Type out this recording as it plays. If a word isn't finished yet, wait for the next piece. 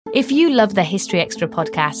If you love the History Extra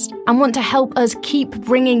podcast and want to help us keep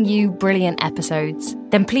bringing you brilliant episodes,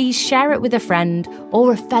 then please share it with a friend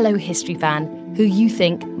or a fellow history fan who you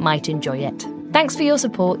think might enjoy it. Thanks for your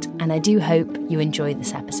support, and I do hope you enjoy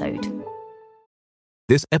this episode.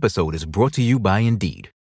 This episode is brought to you by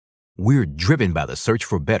Indeed. We're driven by the search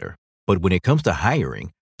for better, but when it comes to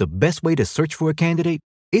hiring, the best way to search for a candidate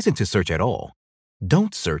isn't to search at all.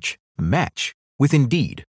 Don't search, match with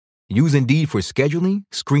Indeed. Use Indeed for scheduling,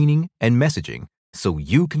 screening, and messaging so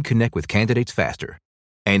you can connect with candidates faster.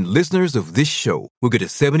 And listeners of this show will get a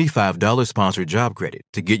 $75 sponsored job credit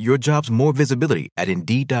to get your jobs more visibility at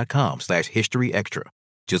Indeed.com/historyextra.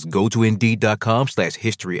 Just go to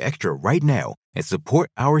Indeed.com/historyextra right now and support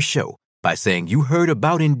our show by saying you heard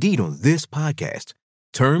about Indeed on this podcast.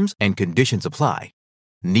 Terms and conditions apply.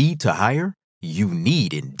 Need to hire? You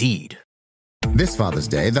need Indeed. This Father's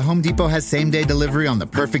Day, the Home Depot has same-day delivery on the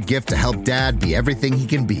perfect gift to help Dad be everything he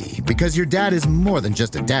can be. Because your dad is more than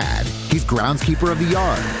just a dad. He's groundskeeper of the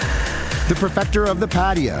yard, the perfecter of the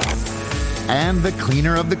patio, and the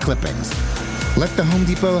cleaner of the clippings. Let the Home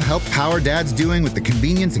Depot help power Dad's doing with the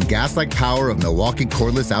convenience and gas-like power of Milwaukee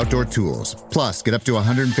cordless outdoor tools. Plus, get up to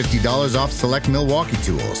 $150 off select Milwaukee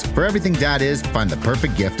tools. For everything Dad is, find the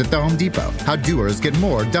perfect gift at the Home Depot. How doers get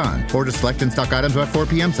more done. Order select and stock items by 4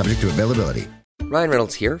 p.m. subject to availability. Ryan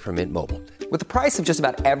Reynolds here from Mint Mobile. With the price of just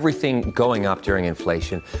about everything going up during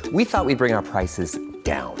inflation, we thought we'd bring our prices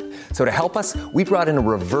down. So to help us, we brought in a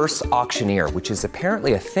reverse auctioneer, which is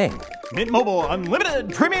apparently a thing. Mint Mobile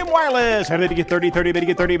Unlimited Premium Wireless. How to get 30, 30, bit to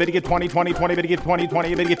get 30, bit to get 20, 20, 20, bit to get 20,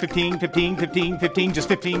 20, bit to get 15, 15, 15, 15, just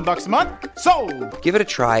 $15 a month? Sold! Give it a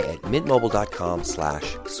try at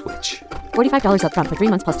mintmobile.com/switch. $45 up front for 3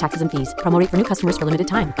 months plus taxes and fees. Promo rate for new customers for limited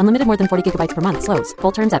time. Unlimited more than 40 gigabytes per month. Slows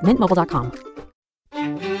full terms at mintmobile.com.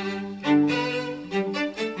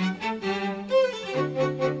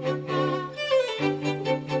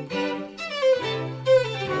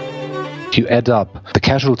 If you add up the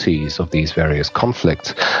casualties of these various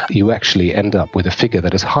conflicts, you actually end up with a figure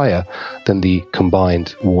that is higher than the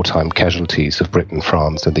combined wartime casualties of Britain,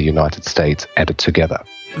 France, and the United States added together.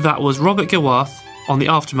 That was Robert Gawarth on the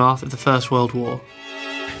aftermath of the First World War.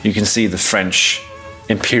 You can see the French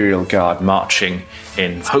Imperial Guard marching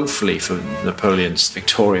in, hopefully for Napoleon's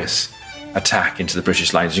victorious attack into the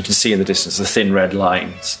British lines. You can see in the distance the thin red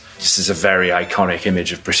lines. This is a very iconic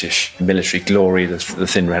image of British military glory, the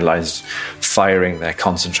thin red lines firing their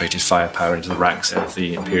concentrated firepower into the ranks of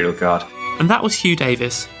the Imperial Guard. And that was Hugh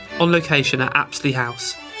Davis, on location at Apsley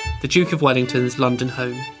House, the Duke of Wellington's London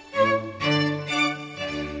home.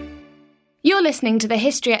 You're listening to the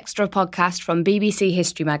History Extra podcast from BBC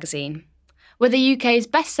History Magazine. We're the UK's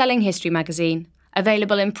best-selling history magazine,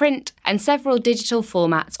 available in print and several digital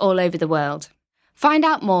formats all over the world. Find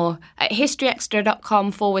out more at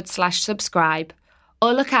historyextra.com/subscribe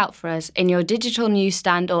or look out for us in your digital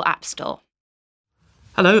newsstand or app store.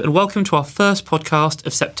 Hello and welcome to our first podcast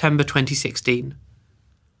of September 2016.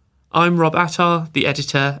 I'm Rob Attar, the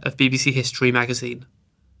editor of BBC History Magazine.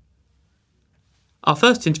 Our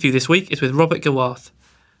first interview this week is with Robert Gawarth,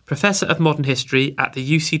 Professor of Modern History at the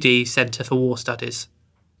UCD Centre for War Studies.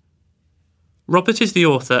 Robert is the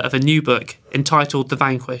author of a new book entitled The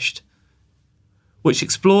Vanquished, which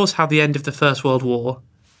explores how the end of the First World War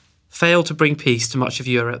failed to bring peace to much of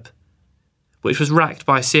Europe, which was racked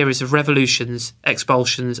by a series of revolutions,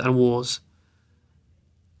 expulsions and wars.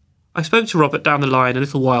 I spoke to Robert down the line a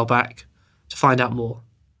little while back to find out more.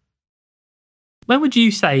 When would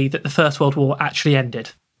you say that the First World War actually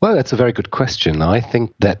ended? Well, that's a very good question. I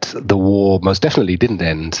think that the war most definitely didn't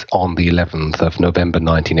end on the 11th of November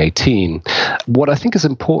 1918. What I think is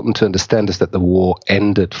important to understand is that the war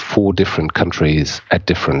ended for different countries at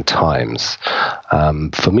different times.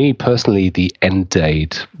 For me personally, the end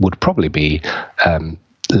date would probably be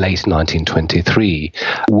late 1923,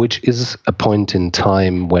 which is a point in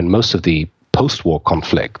time when most of the post-war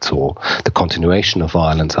conflicts or the continuation of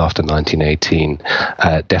violence after 1918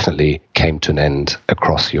 definitely came to an end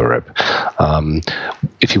across Europe.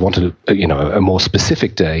 If you wanted a more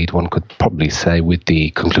specific date, one could probably say with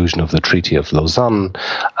the conclusion of the Treaty of Lausanne.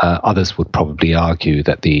 Others would probably argue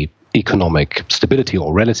that the economic stability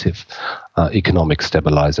or relative economic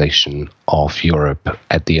stabilization of Europe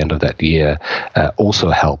at the end of that year also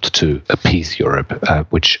helped to appease Europe,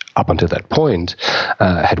 which up until that point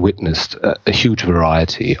had witnessed a huge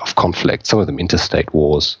variety of conflicts, some of them interstate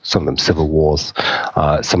wars, some of them civil wars,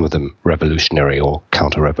 some of them revolutionary or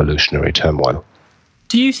counter-revolutionary turmoil.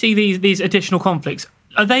 Do you see these additional conflicts,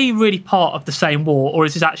 are they really part of the same war, or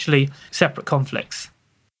is this actually separate conflicts?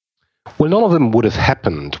 Well, none of them would have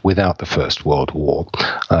happened without the First World War.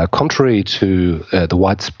 Contrary to the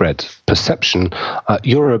widespread perception,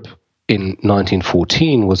 Europe in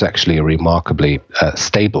 1914 was actually a remarkably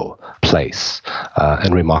stable place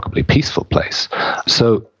and remarkably peaceful place.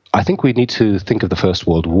 So I think we need to think of the First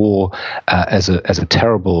World War as a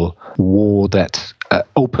terrible war that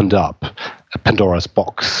opened up Pandora's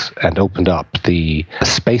box and opened up the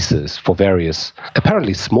spaces for various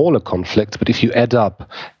apparently smaller conflicts. But if you add up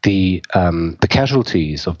the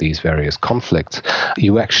casualties of these various conflicts,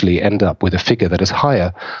 you actually end up with a figure that is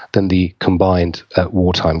higher than the combined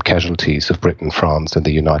wartime casualties of Britain, France, and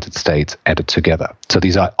the United States added together. So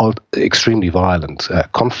these are extremely violent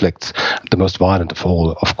conflicts. The most violent of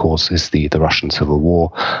all, of course, is the Russian Civil War,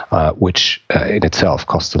 which in itself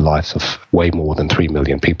cost the lives of way more than 3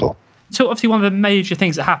 million people. So obviously one of the major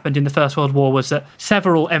things that happened in the First World War was that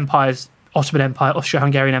several empires, Ottoman Empire,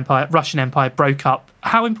 Austro-Hungarian Empire, Russian Empire, broke up.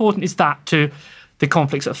 How important is that to the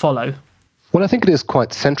conflicts that follow? Well, I think it is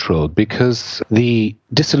quite central because the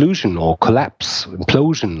dissolution or collapse,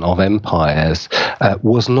 implosion of empires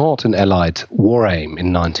was not an Allied war aim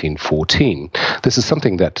in 1914. This is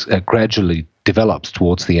something that gradually develops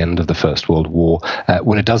towards the end of the First World War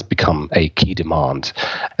when it does become a key demand.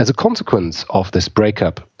 As a consequence of this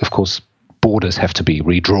breakup, of course, borders have to be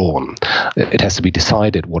redrawn. It has to be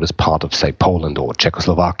decided what is part of, say, Poland or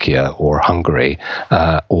Czechoslovakia or Hungary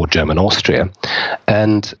or German Austria.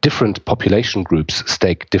 And different population groups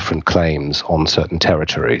stake different claims on certain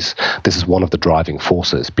territories. This is one of the driving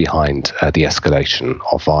forces behind the escalation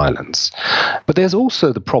of violence. But there's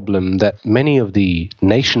also the problem that many of the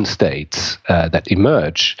nation states that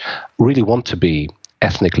emerge really want to be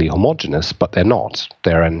ethnically homogenous, but they're not.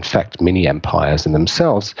 They're in fact mini empires in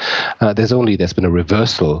themselves. There's been a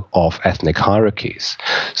reversal of ethnic hierarchies.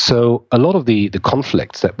 So a lot of the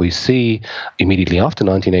conflicts that we see immediately after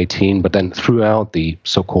 1918, but then throughout the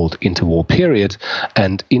so-called interwar period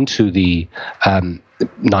and into the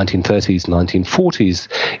 1930s, 1940s,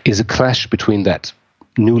 is a clash between that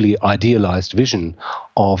newly idealized vision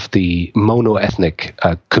of the mono-ethnic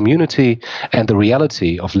community and the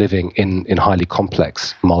reality of living in highly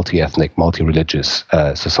complex, multi-ethnic, multi-religious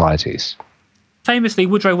societies. Famously,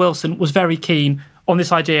 Woodrow Wilson was very keen on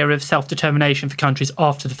this idea of self-determination for countries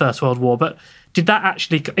after the First World War, but did that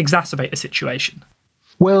actually exacerbate the situation?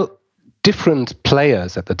 Well, different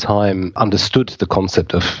players at the time understood the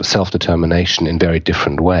concept of self-determination in very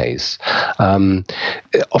different ways.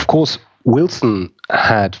 Of course, Wilson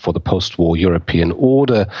had, for the post-war European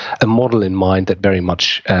order, a model in mind that very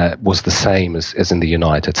much was the same as in the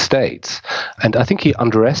United States. And I think he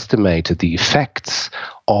underestimated the effects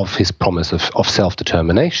of his promise of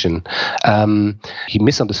self-determination. He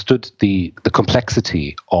misunderstood the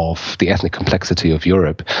complexity of the ethnic complexity of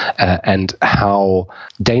Europe and how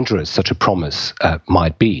dangerous such a promise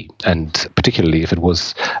might be, and particularly if it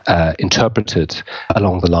was interpreted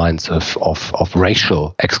along the lines of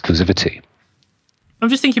racial exclusivity. I'm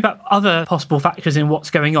just thinking about other possible factors in what's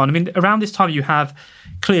going on. I mean, around this time you have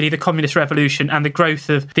clearly the communist revolution and the growth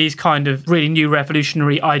of these kind of really new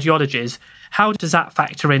revolutionary ideologies. How does that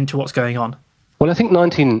factor into what's going on? Well, I think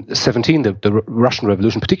 1917, the Russian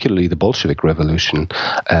Revolution, particularly the Bolshevik Revolution,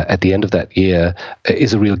 at the end of that year,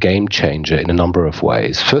 is a real game changer in a number of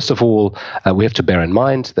ways. First of all, we have to bear in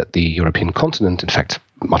mind that the European continent, in fact,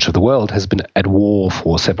 much of the world, has been at war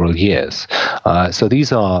for several years. So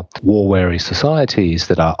these are war-weary societies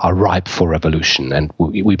that are ripe for revolution, and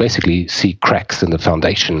we basically see cracks in the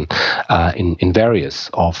foundation in various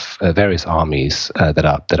armies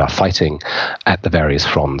that are fighting at the various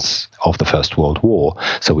fronts of the First World War.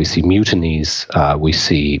 So we see mutinies, we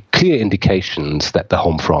see clear indications that the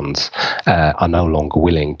home fronts are no longer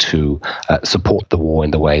willing to support the war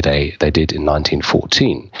in the way they did in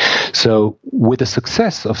 1914. So with the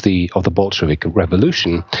success of the Bolshevik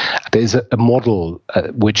Revolution, there's a model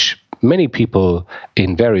which many people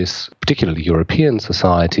in various, particularly European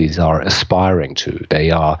societies, are aspiring to.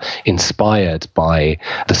 They are inspired by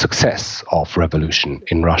the success of revolution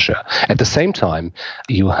in Russia. At the same time,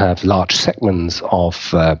 you have large segments of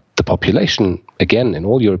the population, again, in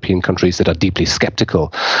all European countries, that are deeply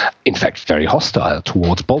skeptical, in fact, very hostile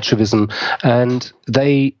towards Bolshevism, and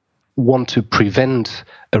they want to prevent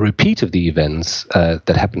a repeat of the events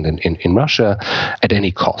that happened in Russia at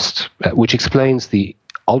any cost, which explains the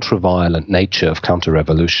ultra-violent nature of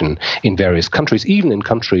counter-revolution in various countries, even in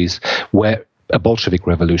countries where a Bolshevik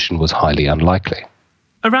revolution was highly unlikely.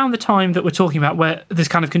 Around the time that we're talking about, where this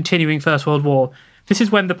kind of continuing First World War, this is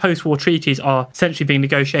when the post-war treaties are essentially being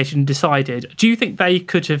negotiated and decided. Do you think they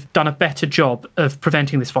could have done a better job of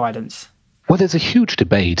preventing this violence? Well, there's a huge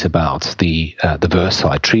debate about the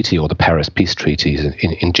Versailles Treaty or the Paris Peace Treaties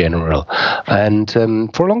in general. And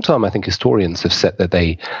for a long time, I think historians have said that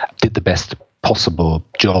they did the best possible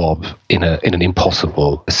job in an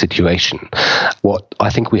impossible situation. What I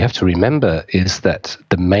think we have to remember is that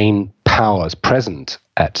the main powers present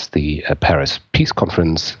at the Paris Peace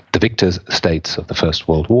Conference, the victor states of the First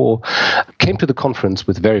World War, came to the conference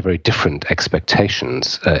with very, very different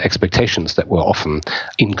expectations that were often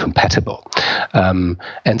incompatible.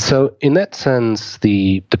 And so in that sense,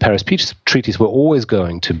 the Paris Peace Treaties were always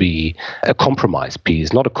going to be a compromise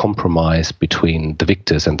piece, not a compromise between the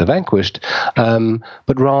victors and the vanquished,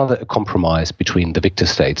 but rather a compromise between the victor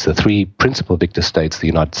states, the three principal victor states, the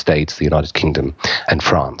United Kingdom, and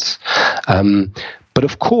France. But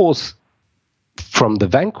of course, from the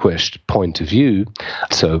vanquished point of view,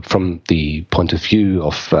 so from the point of view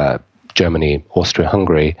of Germany,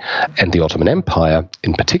 Austria-Hungary, and the Ottoman Empire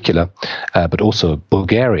in particular, but also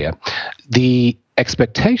Bulgaria, the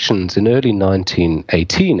expectations in early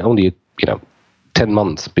 1918, only 10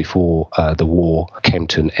 months before the war came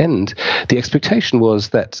to an end, the expectation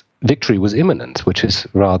was that victory was imminent, which is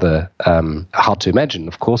rather hard to imagine,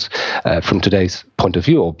 of course, from today's point of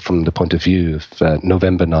view, or from the point of view of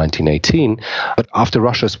November 1918. But after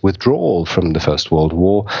Russia's withdrawal from the First World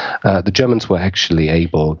War, the Germans were actually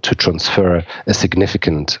able to transfer a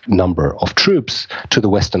significant number of troops to the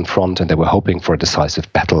Western Front, and they were hoping for a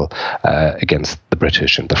decisive battle against the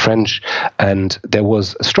British and the French. And there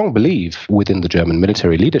was a strong belief within the German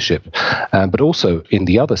military leadership, but also in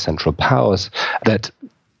the other Central Powers, that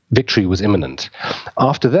victory was imminent.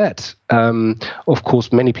 After that, of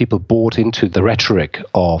course, many people bought into the rhetoric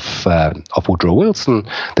of Woodrow Wilson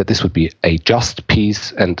that this would be a just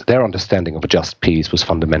peace, and their understanding of a just peace was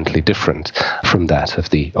fundamentally different from that of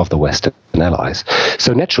the Western allies.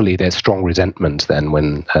 So naturally, there's strong resentment then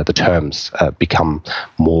when the terms become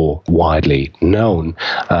more widely known.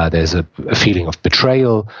 There's a feeling of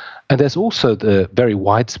betrayal, and there's also the very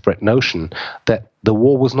widespread notion that the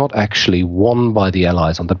war was not actually won by the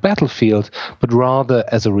Allies on the battlefield, but rather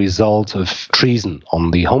as a result of treason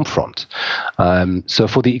on the home front. So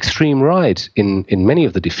for the extreme right in many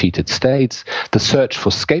of the defeated states, the search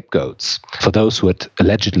for scapegoats, for those who had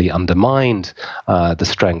allegedly undermined the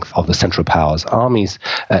strength of the Central Powers armies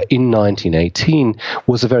in 1918,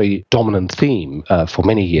 was a very dominant theme for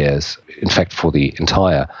many years, in fact for the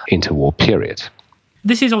entire interwar period.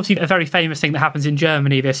 This is obviously a very famous thing that happens in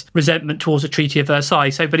Germany, this resentment towards the Treaty of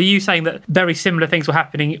Versailles. But are you saying that very similar things were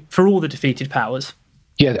happening for all the defeated powers?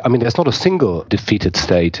 Yeah, I mean, there's not a single defeated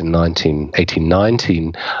state in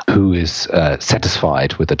 1819 who is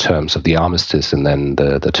satisfied with the terms of the armistice and then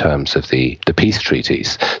the terms of the peace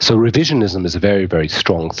treaties. So revisionism is a very, very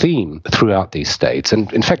strong theme throughout these states.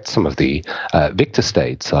 And in fact, some of the victor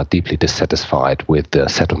states are deeply dissatisfied with the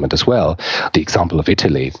settlement as well. The example of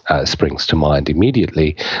Italy springs to mind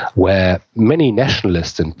immediately, where many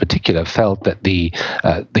nationalists in particular felt that the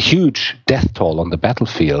huge death toll on the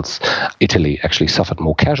battlefields, Italy actually suffered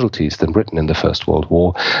more casualties than Britain in the First World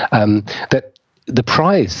War, that the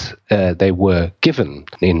prize they were given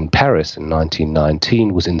in Paris in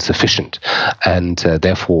 1919 was insufficient. And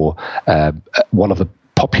therefore, one of the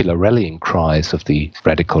popular rallying cries of the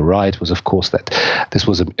radical right was, of course, that this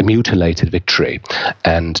was a mutilated victory,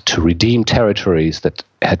 and to redeem territories that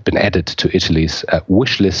had been added to Italy's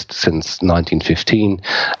wish list since 1915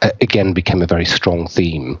 again became a very strong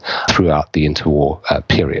theme throughout the interwar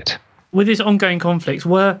period. With this ongoing conflict,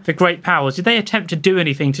 were the great powers, did they attempt to do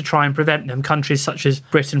anything to try and prevent them, countries such as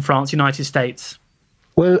Britain, France, United States?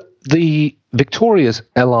 Well, the victorious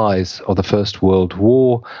allies of the First World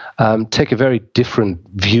War take a very different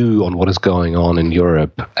view on what is going on in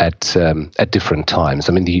Europe at different times.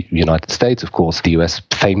 I mean, the United States, of course, the US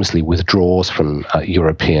famously withdraws from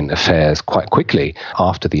European affairs quite quickly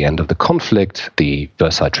after the end of the conflict. The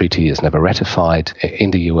Versailles Treaty is never ratified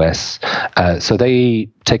in the US. So they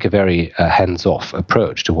take a very hands-off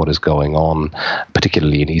approach to what is going on,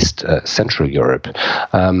 particularly in East Central Europe.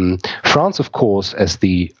 France, of course, as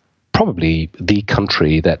probably the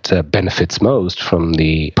country that benefits most from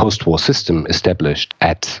the post-war system established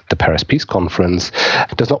at the Paris Peace Conference,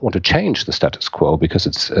 does not want to change the status quo because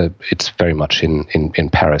it's very much in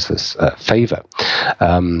Paris's favor.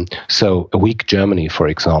 So a weak Germany, for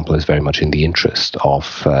example, is very much in the interest of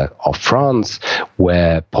France,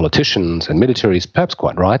 where politicians and militaries, perhaps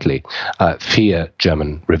quite rightly, fear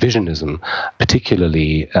German revisionism,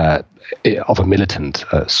 particularly of a militant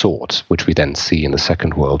sort, which we then see in the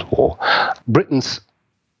Second World War. Britain's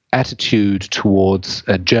attitude towards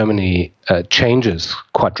Germany changes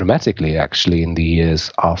quite dramatically, actually, in the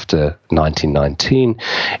years after 1919,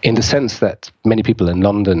 in the sense that many people in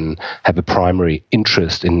London have a primary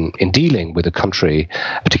interest in dealing with a country,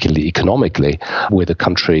 particularly economically, with a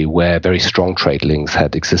country where very strong trade links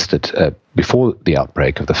had existed before the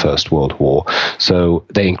outbreak of the First World War. So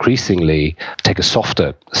they increasingly take a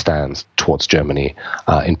softer stance towards Germany,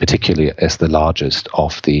 in particular as the largest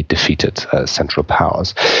of the defeated Central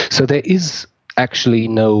Powers. So there is actually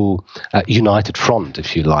no united front,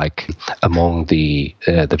 if you like, among the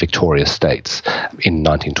victorious states in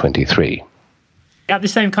 1923. At the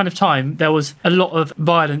same kind of time, there was a lot of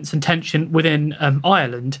violence and tension within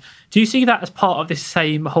Ireland. Do you see that as part of this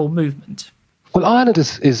same whole movement? Well, Ireland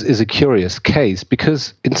is a curious case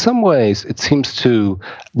because in some ways it seems to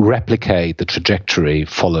replicate the trajectory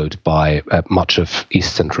followed by much of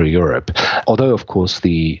East Central Europe. Although, of course,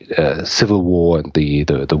 the Civil War and the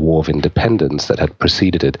War of Independence that had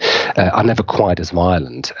preceded it are never quite as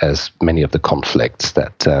violent as many of the conflicts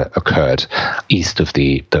that occurred east of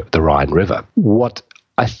the Rhine River. What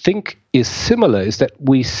I think is similar is that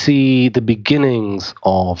we see the beginnings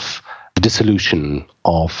of the dissolution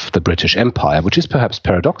of the British Empire, which is perhaps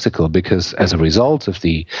paradoxical because as a result of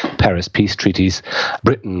the Paris peace treaties,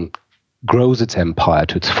 Britain grows its empire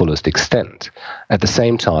to its fullest extent. At the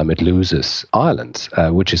same time, it loses Ireland,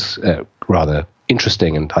 which is rather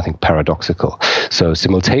interesting and I think paradoxical. So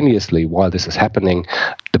simultaneously, while this is happening,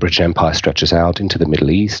 the British Empire stretches out into the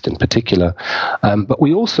Middle East in particular. But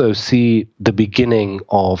we also see the beginning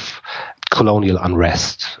of colonial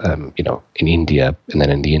unrest, in India and then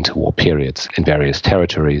in the interwar periods in various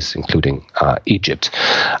territories, including Egypt.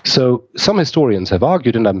 So some historians have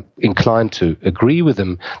argued, and I'm inclined to agree with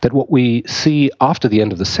them, that what we see after the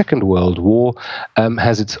end of the Second World War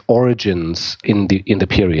has its origins in the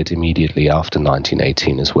period immediately after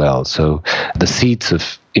 1918 as well. So the seeds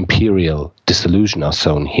of imperial dissolution are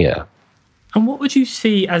sown here. And what would you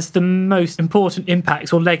see as the most important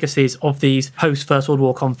impacts or legacies of these post-First World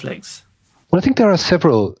War conflicts? Well, I think there are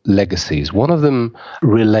several legacies. One of them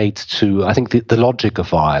relates to, I think, the logic of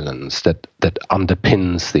violence that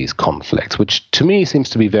underpins these conflicts, which to me seems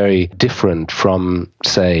to be very different from,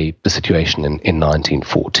 say, the situation in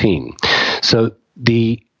 1914. So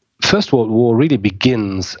the First World War really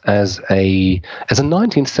begins as a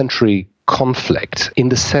 19th century conflict in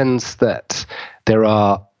the sense that there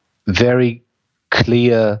are very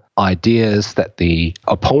clear ideas that the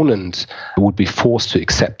opponent would be forced to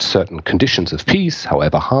accept certain conditions of peace,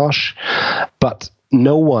 however harsh, but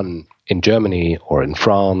no one in Germany or in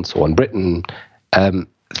France or in Britain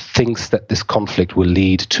thinks that this conflict will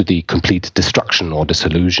lead to the complete destruction or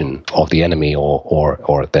dissolution of the enemy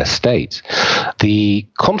or their state. The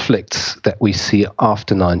conflicts that we see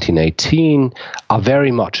after 1918 are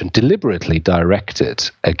very much and deliberately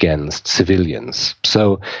directed against civilians.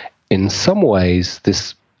 So in some ways,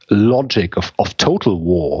 this logic of total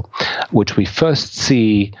war, which we first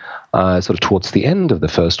see sort of towards the end of the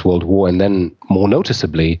First World War, and then more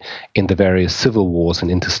noticeably in the various civil wars and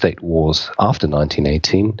interstate wars after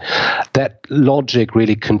 1918, that logic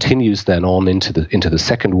really continues then on into the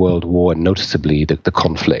Second World War, and noticeably the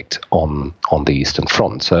conflict on the Eastern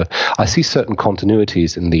Front. So I see certain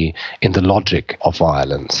continuities in the logic of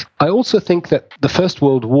violence. I also think that the First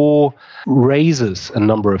World War raises a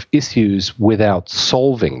number of issues without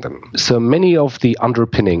solving them. So many of the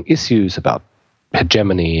underpinning issues about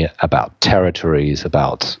hegemony, about territories,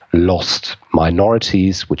 about lost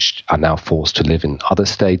minorities, which are now forced to live in other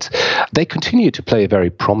states, they continue to play a very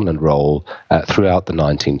prominent role throughout the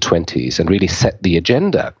 1920s and really set the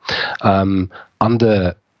agenda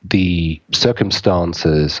under the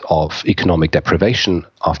circumstances of economic deprivation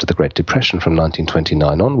after the Great Depression from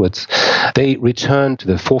 1929 onwards. They return to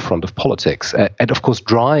the forefront of politics and, of course,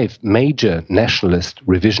 drive major nationalist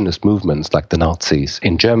revisionist movements like the Nazis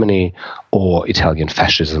in Germany or Italian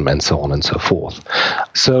fascism and so on and so forth.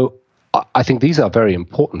 So I think these are very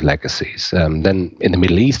important legacies. Then in the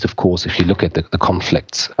Middle East, of course, if you look at the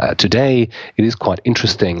conflicts today, it is quite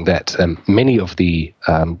interesting that many of the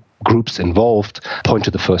groups involved point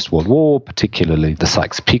to the First World War, particularly the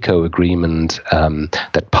Sykes-Picot Agreement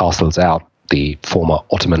that parcels out the former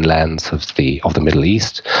Ottoman lands of the Middle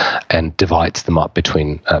East and divides them up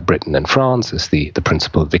between Britain and France as the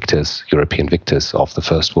principal victors, European victors of the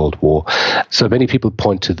First World War. So many people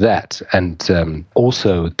point to that, and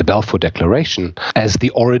also the Balfour Declaration as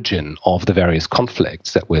the origin of the various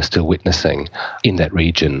conflicts that we're still witnessing in that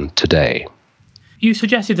region today. You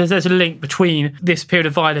suggested that there's a link between this period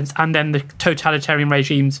of violence and then the totalitarian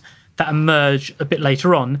regimes that emerge a bit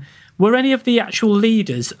later on. Were any of the actual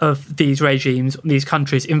leaders of these regimes, these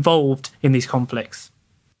countries, involved in these conflicts?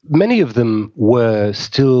 Many of them were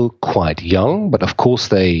still quite young, but of course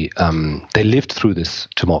they lived through this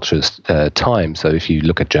tumultuous time. So if you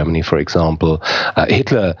look at Germany, for example,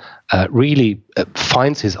 Hitler really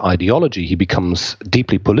finds his ideology. He becomes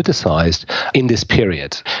deeply politicized in this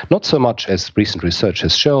period. Not so much as recent research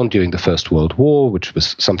has shown during the First World War, which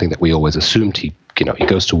was something that we always assumed he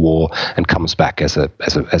goes to war and comes back as a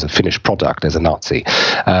finished product, as a Nazi.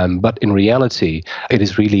 But in reality, it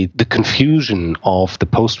is really the confusion of the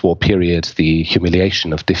post-war period, the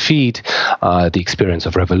humiliation of defeat, the experience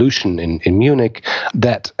of revolution in Munich,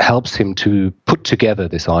 that helps him to put together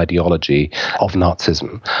this ideology of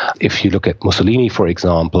Nazism. If you look at Mussolini, for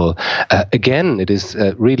example, again, it is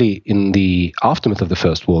really in the aftermath of the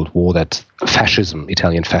First World War that fascism,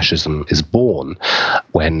 Italian fascism, is born,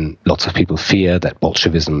 when lots of people fear that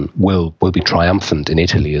Bolshevism will be triumphant in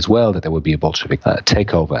Italy as well, that there will be a Bolshevik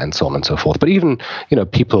takeover and so on and so forth. But even,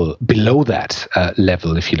 people below that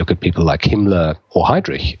level, if you look at people like Himmler or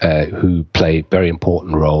Heydrich, who play very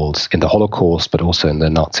important roles in the Holocaust, but also in the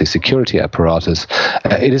Nazi security apparatus,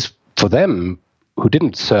 it is for them, who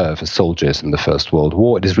didn't serve as soldiers in the First World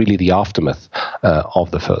War, it is really the aftermath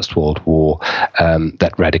of the First World War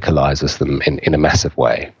that radicalizes them in a massive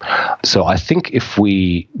way. So I think if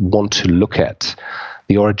we want to look at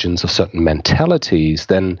the origins of certain mentalities,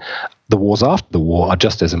 then the wars after the war are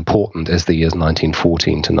just as important as the years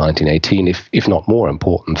 1914 to 1918, if not more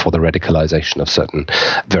important, for the radicalization of certain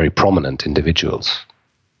very prominent individuals.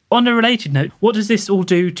 On a related note, what does this all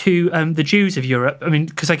do to the Jews of Europe? I mean,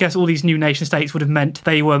 because I guess all these new nation states would have meant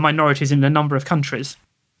they were minorities in a number of countries.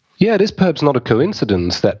 Yeah, it is perhaps not a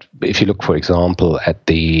coincidence that if you look, for example, at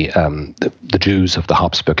the Jews of the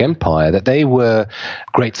Habsburg Empire, that they were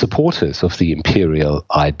great supporters of the imperial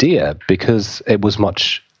idea, because it was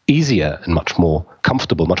much easier and much more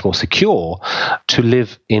comfortable, much more secure to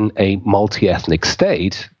live in a multi-ethnic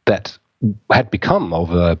state that had become,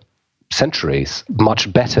 over centuries,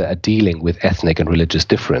 much better at dealing with ethnic and religious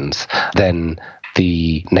difference than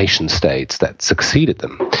the nation states that succeeded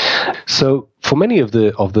them. So for many of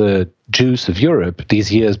the Jews of Europe,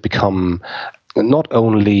 these years become not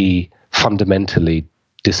only fundamentally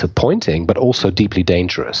disappointing, but also deeply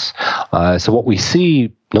dangerous. So what we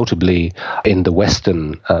see, notably in the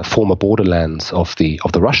western former borderlands of the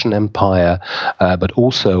Russian Empire, but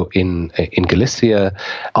also in Galicia,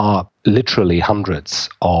 are literally hundreds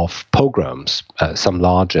of pogroms, some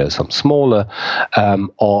larger, some smaller,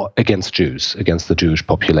 or against Jews, against the Jewish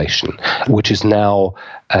population, which is now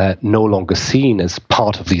no longer seen as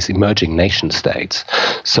part of these emerging nation states.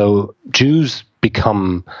 So Jews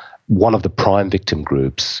become one of the prime victim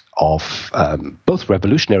groups of both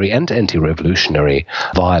revolutionary and anti-revolutionary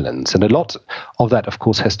violence. And a lot of that, of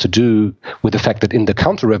course, has to do with the fact that in the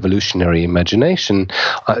counter-revolutionary imagination,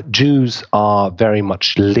 Jews are very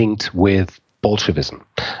much linked with Bolshevism,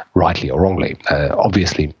 rightly or wrongly.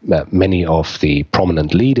 Obviously, many of the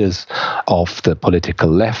prominent leaders of the political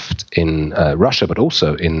left in Russia, but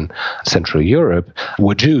also in Central Europe,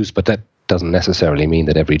 were Jews, but that doesn't necessarily mean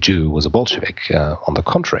that every Jew was a Bolshevik, on the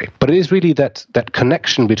contrary. But it is really that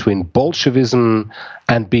connection between Bolshevism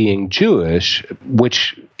and being Jewish,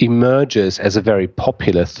 which emerges as a very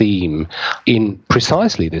popular theme in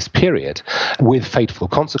precisely this period, with fateful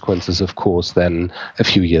consequences, of course, then a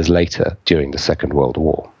few years later during the Second World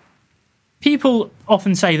War. People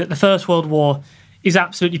often say that the First World War is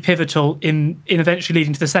absolutely pivotal in eventually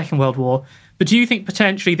leading to the Second World War. But do you think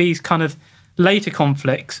potentially these kind of later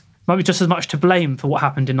conflicts might be just as much to blame for what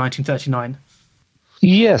happened in 1939?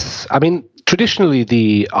 Yes. I mean, traditionally,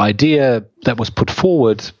 the idea that was put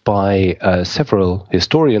forward by several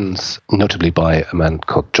historians, notably by a man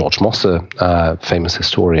called George Mosse, a famous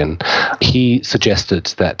historian, he suggested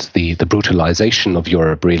that the brutalization of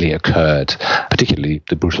Europe really occurred, particularly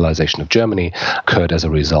the brutalization of Germany, occurred as a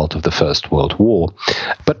result of the First World War.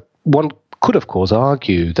 But one could, of course,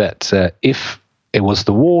 argue that if it was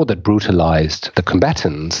the war that brutalized the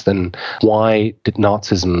combatants, then why did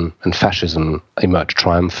Nazism and fascism emerge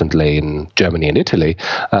triumphantly in Germany and Italy,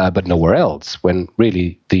 but nowhere else, when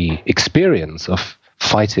really the experience of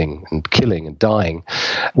fighting and killing and dying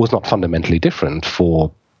was not fundamentally different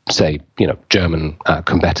for, say, German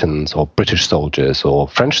combatants or British soldiers or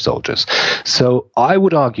French soldiers. So I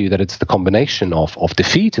would argue that it's the combination of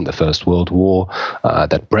defeat in the First World War,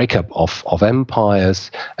 that breakup of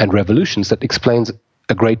empires and revolutions, that explains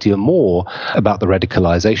a great deal more about the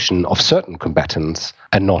radicalization of certain combatants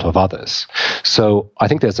and not of others. So I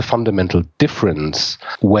think there's a fundamental difference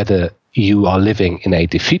whether you are living in a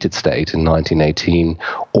defeated state in 1918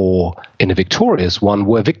 or in a victorious one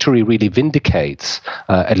where victory really vindicates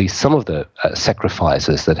at least some of the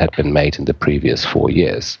sacrifices that had been made in the previous 4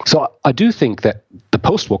 years. So I do think that the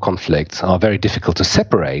post-war conflicts are very difficult to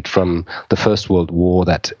separate from the First World War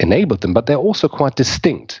that enabled them, but they're also quite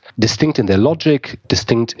distinct in their logic,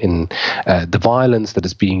 distinct in the violence that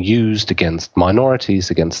is being used against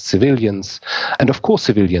minorities, against civilians. And of course,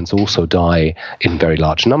 civilians also die in very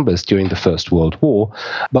large numbers during the First World War.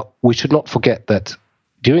 But we should not forget that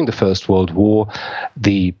during the First World War,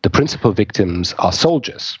 the principal victims are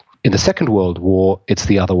soldiers. In the Second World War, it's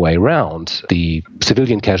the other way around. The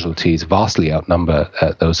civilian casualties vastly outnumber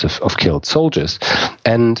those of killed soldiers.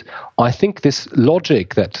 And I think this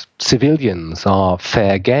logic that civilians are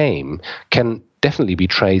fair game can definitely be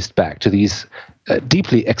traced back to these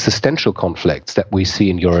deeply existential conflicts that we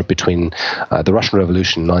see in Europe between the Russian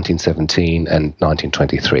Revolution in 1917 and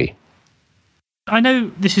 1923. I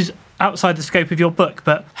know this is outside the scope of your book,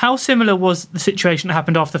 but how similar was the situation that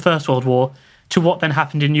happened after the First World War to what then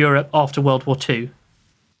happened in Europe after World War II?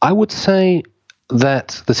 I would say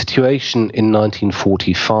that the situation in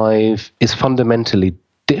 1945 is fundamentally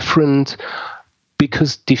different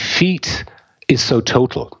because defeat is so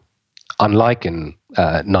total, unlike in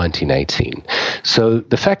 1918. So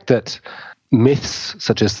the fact that myths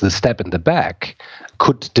such as the stab in the back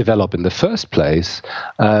could develop in the first place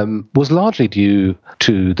was largely due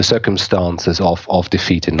to the circumstances of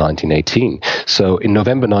defeat in 1918. So in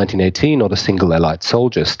November 1918, not a single Allied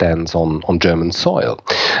soldier stands on German soil,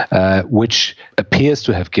 which appears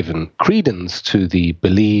to have given credence to the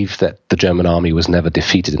belief that the German army was never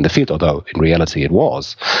defeated in the field, although in reality it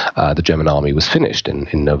was. The German army was finished in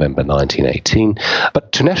November 1918.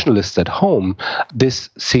 But to nationalists at home, this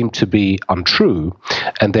seemed to be untrue,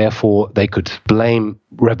 and therefore they could blame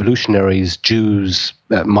revolutionaries, Jews,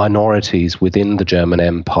 minorities within the German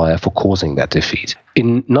Empire for causing that defeat.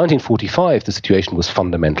 In 1945, the situation was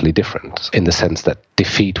fundamentally different in the sense that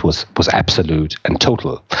defeat was absolute and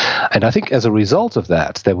total. And I think as a result of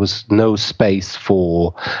that, there was no space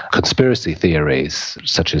for conspiracy theories,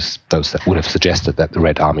 such as those that would have suggested that the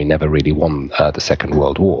Red Army never really won the Second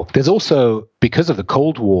World War. There's also, because of the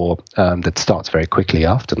Cold War that starts very quickly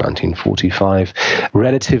after 1945,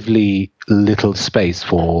 relatively little space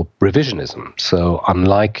for revisionism. So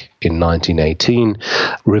unlike in 1918,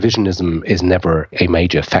 revisionism is never a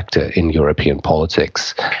major factor in European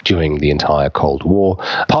politics during the entire Cold War,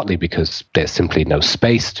 partly because there's simply no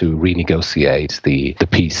space to renegotiate the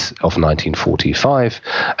peace of 1945,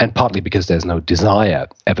 and partly because there's no desire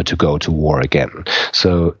ever to go to war again.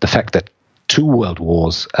 So the fact that 2 world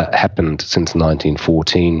wars happened since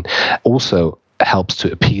 1914 also helps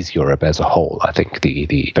to appease Europe as a whole. I think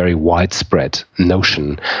the very widespread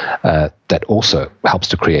notion that also helps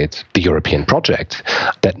to create the European project,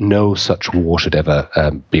 that no such war should ever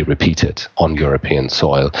be repeated on European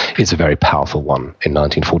soil, is a very powerful one in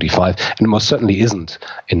 1945, and most certainly isn't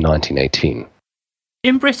in 1918.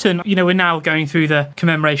 In Britain, we're now going through the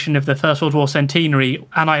commemoration of the First World War centenary,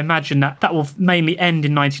 and I imagine that will mainly end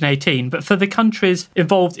in 1918. But for the countries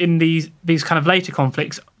involved in these kind of later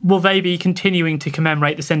conflicts, will they be continuing to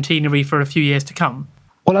commemorate the centenary for a few years to come?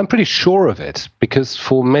 Well, I'm pretty sure of it, because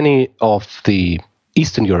for many of the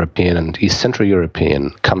Eastern European and East Central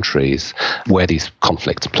European countries where these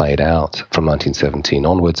conflicts played out from 1917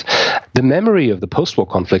 onwards, the memory of the post-war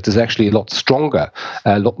conflict is actually a lot stronger,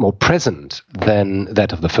 a lot more present than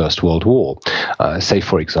that of the First World War. Say,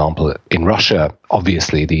 for example, in Russia,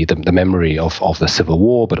 obviously the memory of the Civil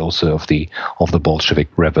War, but also of the Bolshevik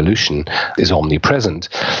Revolution is omnipresent.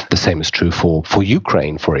 The same is true for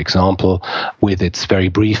Ukraine, for example, with its very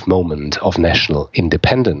brief moment of national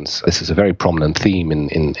independence. This is a very prominent theme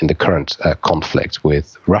in the current conflict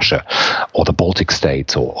with Russia, or the Baltic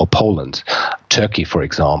states, or Poland. Turkey, for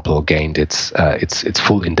example, gained its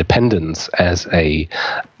full independence as a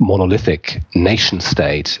monolithic nation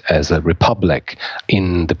state, as a republic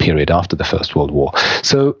in the period after the First World War.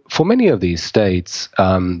 So for many of these states,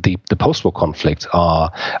 the post-war conflicts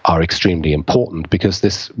are extremely important, because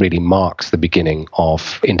this really marks the beginning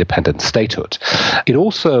of independent statehood. It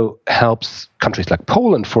also helps countries like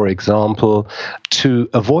Poland, for example, to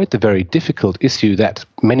avoid the very difficult issue that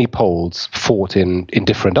many Poles fought in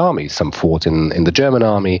different armies. Some fought in the German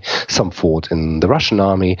army, some fought in the Russian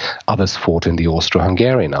army, others fought in the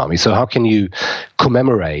Austro-Hungarian army. So how can you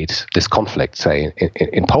commemorate this conflict, say,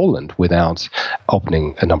 in Poland, without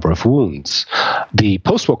opening a number of wounds? The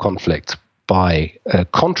post-war conflict, by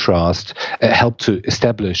contrast, helped to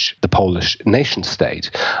establish the Polish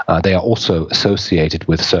nation-state. They are also associated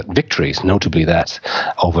with certain victories, notably that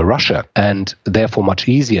over Russia, and therefore much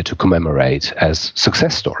easier to commemorate as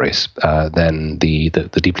success stories than the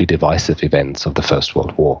deeply divisive events of the First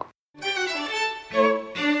World War.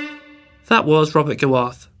 That was Robert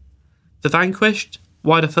Gawarth. The Vanquished,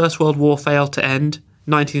 Why the First World War Failed to End,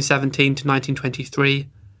 1917 to 1923,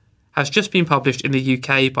 has just been published in the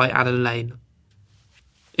UK by Alan Lane.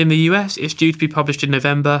 In the US, it's due to be published in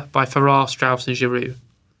November by Farrar, Straus and Giroux.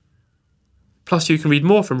 Plus, you can read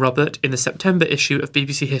more from Robert in the September issue of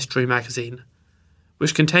BBC History magazine,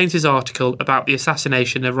 which contains his article about the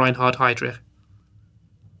assassination of Reinhard Heydrich.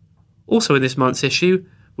 Also in this month's issue,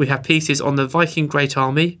 we have pieces on the Viking Great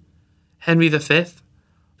Army, Henry V,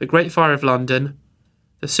 the Great Fire of London,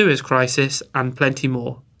 the Suez Crisis, and plenty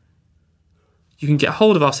more. You can get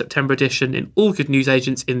hold of our September edition in all good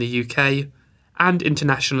newsagents in the UK and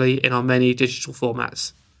internationally in our many digital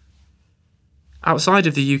formats. Outside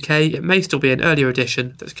of the UK, it may still be an earlier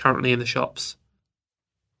edition that's currently in the shops.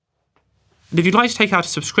 And if you'd like to take out a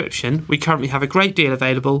subscription, we currently have a great deal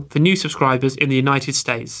available for new subscribers in the United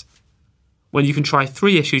States, when you can try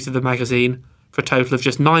 3 issues of the magazine for a total of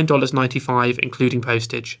just $9.95 including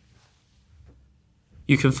postage.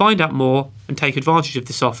 You can find out more and take advantage of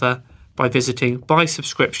this offer by visiting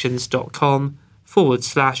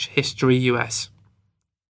buysubscriptions.com/historyus.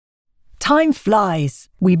 Time flies.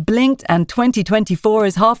 We blinked and 2024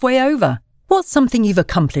 is halfway over. What's something you've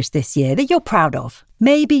accomplished this year that you're proud of?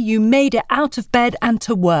 Maybe you made it out of bed and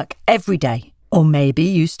to work every day. Or maybe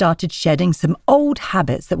you started shedding some old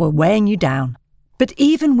habits that were weighing you down. But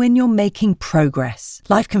even when you're making progress,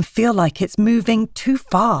 life can feel like it's moving too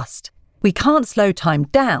fast. We can't slow time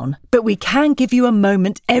down, but we can give you a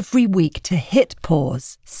moment every week to hit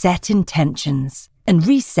pause, set intentions, and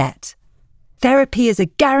reset. Therapy is a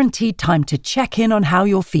guaranteed time to check in on how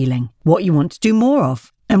you're feeling, what you want to do more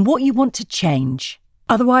of, and what you want to change.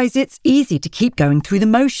 Otherwise, it's easy to keep going through the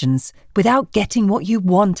motions without getting what you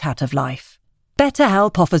want out of life.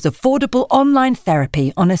 BetterHelp offers affordable online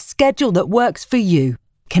therapy on a schedule that works for you.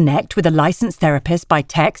 Connect with a licensed therapist by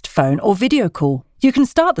text, phone, or video call. You can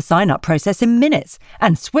start the sign-up process in minutes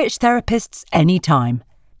and switch therapists anytime.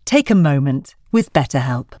 Take a moment with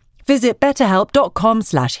BetterHelp. Visit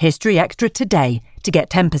betterhelp.com/historyextra today to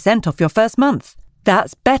get 10% off your first month.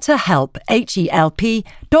 That's BetterHelp,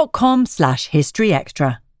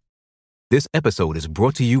 HELP.com/historyextra. This episode is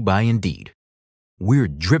brought to you by Indeed. We're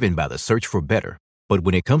driven by the search for better, but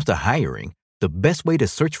when it comes to hiring, the best way to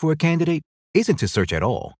search for a candidate isn't to search at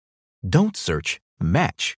all. Don't search,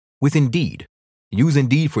 match with Indeed. Use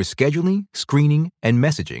Indeed for scheduling, screening, and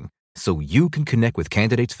messaging so you can connect with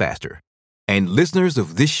candidates faster. And listeners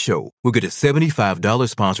of this show will get a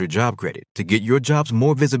 $75 sponsored job credit to get your jobs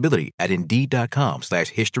more visibility at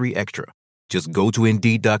Indeed.com/historyextra. Just go to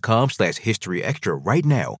Indeed.com/historyextra right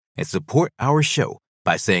now and support our show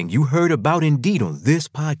by saying you heard about Indeed on this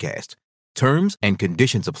podcast. Terms and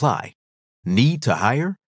conditions apply. Need to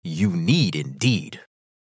hire? You need Indeed.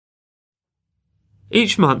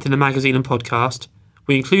 Each month in the magazine and podcast,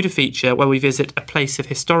 we include a feature where we visit a place of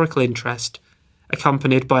historical interest,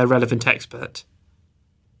 accompanied by a relevant expert.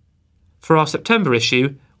 For our September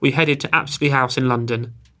issue, we headed to Apsley House in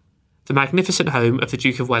London, the magnificent home of the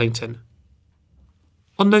Duke of Wellington.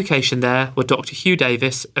 On location there were Dr. Hugh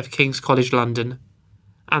Davis of King's College London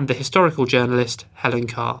and the historical journalist Helen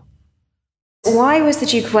Carr. Why was the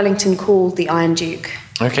Duke of Wellington called the Iron Duke?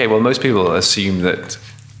 Okay, well, most people assume that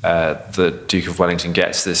the Duke of Wellington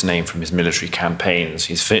gets this name from his military campaigns.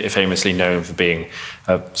 He's famously known for being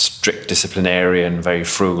a strict disciplinarian, very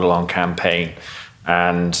frugal on campaign,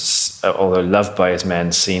 and although loved by his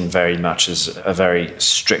men, seen very much as a very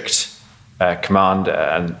strict commander,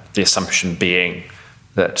 and the assumption being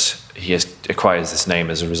that he acquires this name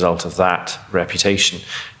as a result of that reputation.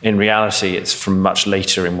 In reality, it's from much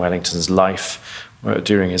later in Wellington's life,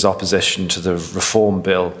 during his opposition to the Reform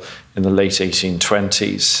Bill in the late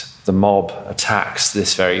 1820s, the mob attacks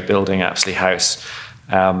this very building, Apsley House,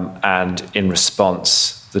 and in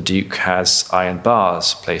response, the Duke has iron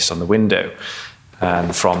bars placed on the window,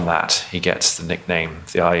 and from that he gets the nickname,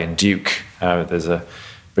 the Iron Duke.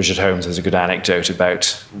 Bridget Holmes has a good anecdote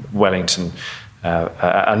about Wellington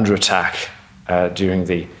under attack during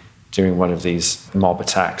one of these mob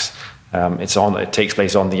attacks. It takes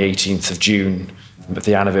place on the 18th of June, at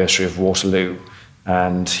the anniversary of Waterloo,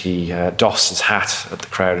 and he doffs his hat at the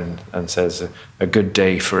crowd and says, "A good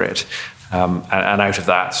day for it." And out of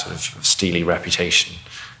that sort of steely reputation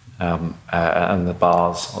and the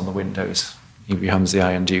bars on the windows, he becomes the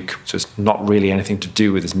Iron Duke. So it's not really anything to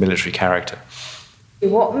do with his military character.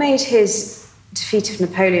 What made his defeat of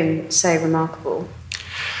Napoleon so remarkable?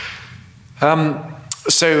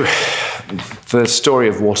 So the story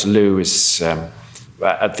of Waterloo is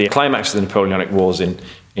at the climax of the Napoleonic Wars in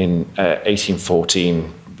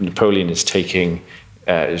 1814. Napoleon is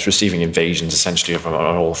receiving invasions essentially on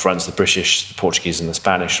all fronts: the British, the Portuguese, and the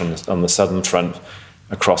Spanish on the southern front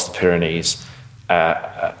across the Pyrenees,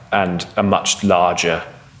 and a much larger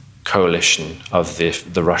coalition of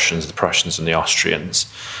the Russians, the Prussians, and the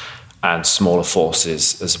Austrians, and smaller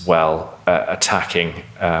forces as well, attacking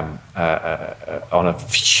on a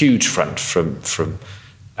huge front from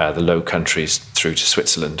the Low Countries through to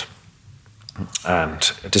Switzerland.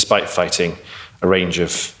 And despite fighting a range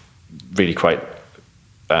of really quite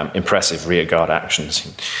impressive rearguard actions,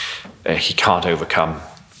 he can't overcome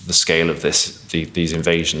the scale of these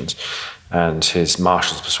invasions, and his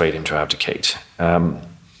marshals persuade him to abdicate.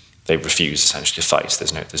 They refuse essentially to fight.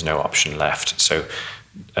 There's no option left. So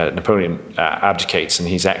Napoleon abdicates, and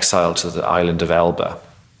he's exiled to the island of Elba,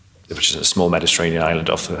 which is a small Mediterranean island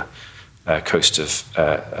off the coast of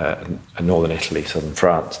northern Italy, southern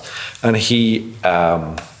France. And he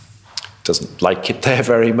doesn't like it there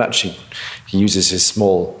very much. He uses his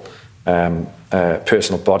small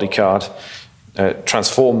personal bodyguard,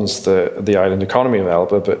 transforms the island economy of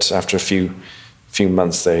Elba, but after a few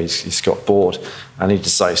months there, he's got bored, and he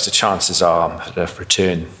decides to chance his arm at a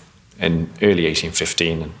return in early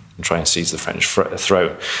 1815 and try and seize the French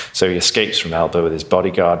throne. So he escapes from Elba with his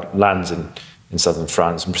bodyguard, lands in southern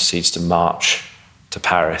France, and proceeds to march to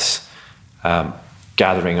Paris,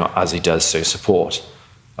 gathering, as he does so, support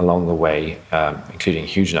along the way, including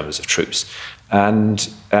huge numbers of troops,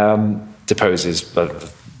 and deposes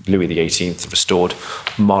Louis XVIII, the restored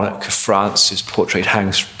monarch of France, whose portrait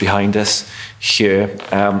hangs behind us here,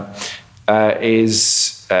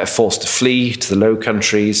 is forced to flee to the Low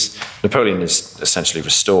Countries. Napoleon is essentially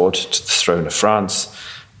restored to the throne of France,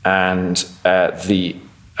 and the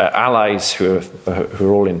allies who are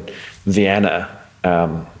all in Vienna,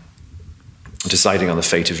 deciding on the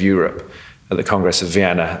fate of Europe at the Congress of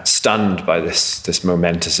Vienna, stunned by this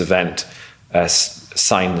momentous event,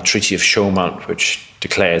 sign the Treaty of Chaumont, which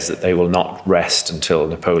declares that they will not rest until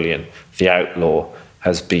Napoleon, the outlaw,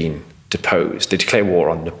 has been deposed. They declare war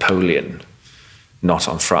on Napoleon, not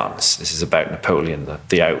on France. This is about Napoleon,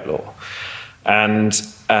 the outlaw. And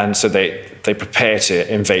so they prepare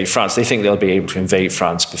to invade France. They think they'll be able to invade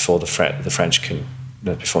France before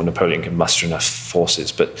before Napoleon can muster enough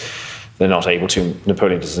forces, but they're not able to.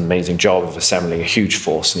 Napoleon does an amazing job of assembling a huge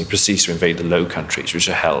force, and he proceeds to invade the Low Countries, which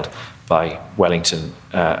are held by Wellington,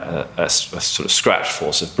 a sort of scratch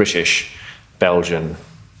force of British, Belgian,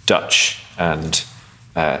 Dutch, and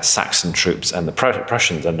Saxon troops, and the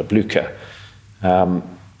Prussians under Blücher,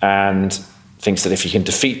 and thinks that if he can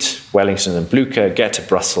defeat Wellington and Blücher, get to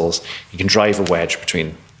Brussels, he can drive a wedge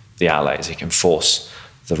between the Allies. He can force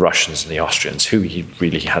the Russians and the Austrians, who he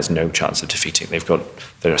really has no chance of defeating.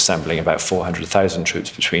 They're assembling about 400,000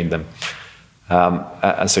 troops between them.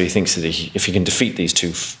 And so he thinks that if he can defeat these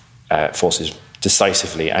two forces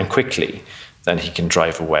decisively and quickly, then he can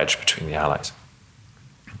drive a wedge between the Allies.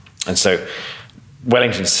 And so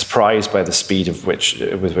Wellington is surprised by the speed with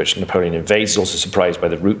which Napoleon invades. He's also surprised by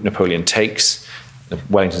the route Napoleon takes.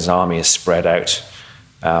 Wellington's army is spread out,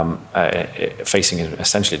 facing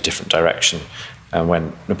essentially a different direction. And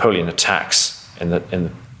when Napoleon attacks in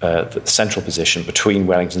the central position between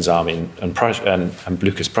Wellington's army and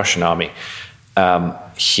Blücher's Prussian army,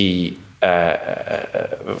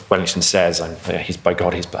 Wellington says, he's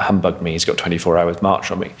humbugged me, he's got 24 hours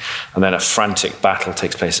march on me. And then a frantic battle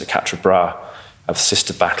takes place at Quatre Bras, a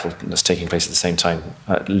sister battle that's taking place at the same time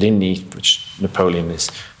at Ligny, which Napoleon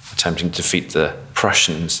is attempting to defeat the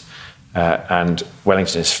Prussians, and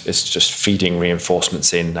Wellington is just feeding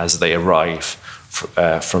reinforcements in as they arrive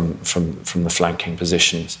from the flanking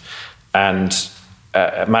positions, and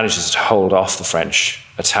manages to hold off the French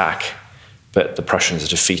attack, but the Prussians are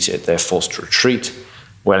defeated. They're forced to retreat.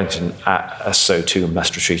 Wellington, so too,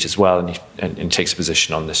 must retreat as well, and takes a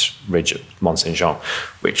position on this ridge at Mont Saint-Jean,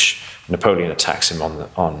 which Napoleon attacks him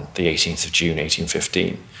on the 18th of June,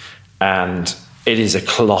 1815. And it is a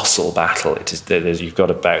colossal battle. You've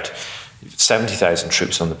got about 70,000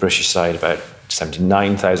 troops on the British side, about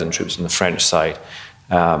 79,000 troops on the French side,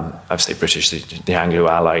 obviously British, the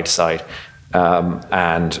Anglo-Allied side,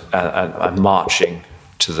 and marching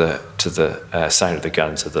to the sound of the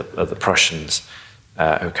guns of the Prussians, who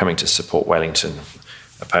are coming to support Wellington,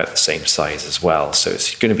 about the same size as well. So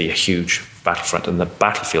it's going to be a huge battlefront, and the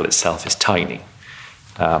battlefield itself is tiny.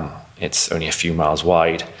 It's only a few miles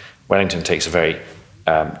wide. Wellington takes a very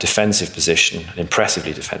defensive position, an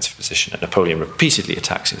impressively defensive position, and Napoleon repeatedly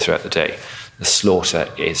attacks him throughout the day. The slaughter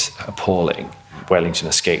is appalling. Wellington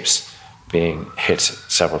escapes being hit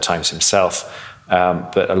several times himself,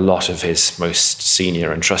 but a lot of his most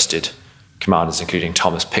senior and trusted commanders, including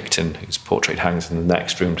Thomas Picton, whose portrait hangs in the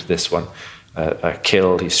next room to this one, are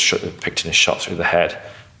killed. Picton is shot through the head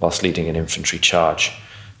whilst leading an infantry charge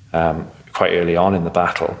quite early on in the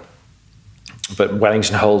battle. But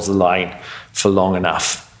Wellington holds the line for long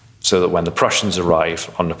enough so that when the Prussians arrive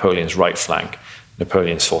on Napoleon's right flank,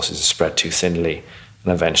 Napoleon's forces are spread too thinly,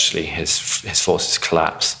 and eventually his forces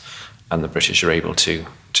collapse, and the British are able to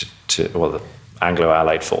the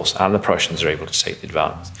Anglo-Allied force and the Prussians are able to take the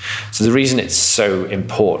advance. So the reason it's so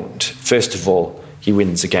important, first of all, he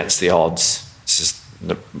wins against the odds.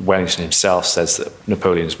 Wellington himself says that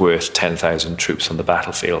Napoleon's worth 10,000 troops on the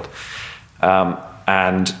battlefield.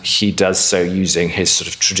 And he does so using his sort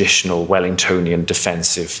of traditional Wellingtonian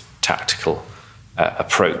defensive tactical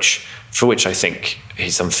approach, for which I think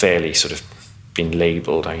he's unfairly sort of been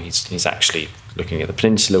labelled. I mean, he's actually looking at the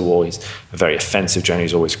Peninsular War. He's a very offensive general.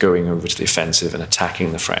 He's always going over to the offensive and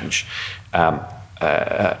attacking the French, and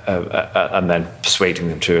then persuading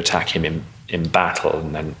them to attack him in battle,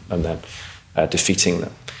 and then defeating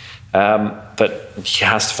them. But he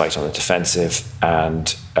has to fight on the defensive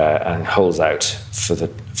and holds out for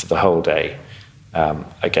the whole day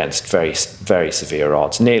against very, very severe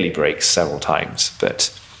odds. Nearly breaks several times,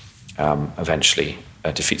 but eventually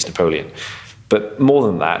defeats Napoleon. But more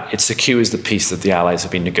than that, it secures the peace that the Allies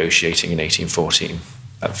have been negotiating in 1814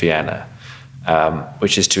 at Vienna,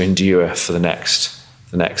 which is to endure for the next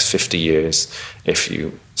 50 years. If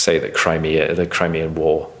you say that the Crimean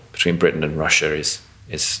War between Britain and Russia is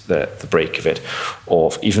the break of it,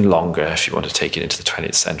 or even longer if you want to take it into the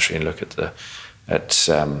 20th century and look at the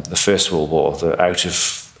First World War. Out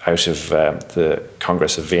of the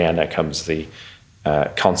Congress of Vienna comes the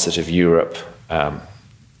Concert of Europe,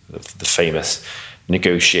 the famous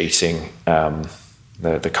negotiating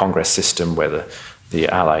the Congress system, where the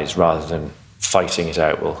Allies, rather than fighting it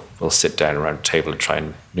out, will sit down around a table and try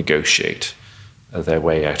and negotiate their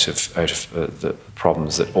way out of the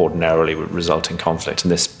problems that ordinarily would result in conflict.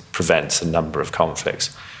 And this prevents a number of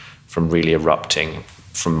conflicts from really erupting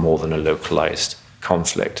from more than a localized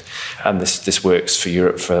conflict. And this works for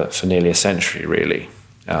Europe for nearly a century, really,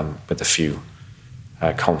 with a few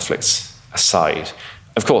conflicts aside.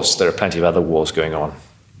 Of course, there are plenty of other wars going on,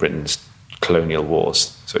 Britain's colonial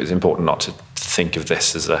wars. So it's important not to think of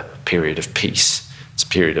this as a period of peace. It's a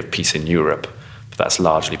period of peace in Europe, but that's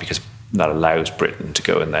largely because that allows Britain to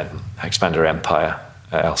go and then expand her empire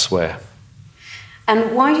elsewhere.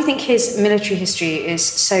 And why do you think his military history is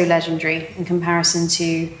so legendary in comparison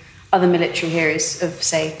to other military heroes of,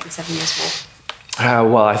 say, the 7 Years' War?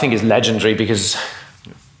 Well, I think it's legendary because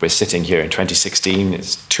we're sitting here in 2016.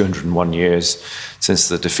 It's 201 years since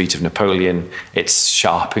the defeat of Napoleon. It's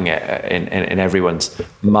sharpening in everyone's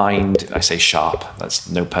mind. I say sharp, that's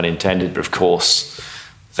no pun intended, but of course,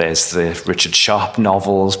 there's the Richard Sharp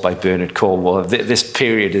novels by Bernard Cornwell. This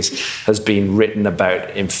period has been written about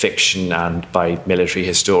in fiction and by military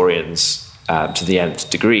historians to the nth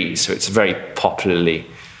degree. So it's a very popularly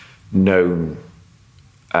known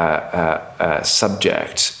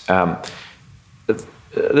subject.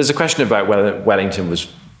 There's a question about whether Wellington was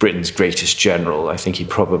Britain's greatest general. I think he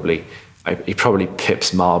probably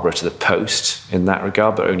pips Marlborough to the post in that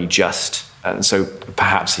regard, but only just. And so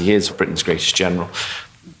perhaps he is Britain's greatest general.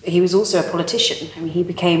 He was also a politician. I mean, he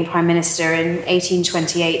became Prime Minister in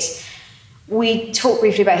 1828. We talked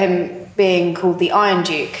briefly about him being called the Iron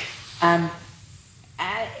Duke. In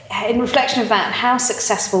reflection of that, how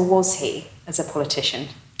successful was he as a politician?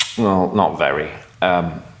 Well, not very.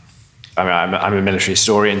 I'm a military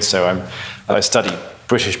historian, so I study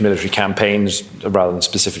British military campaigns rather than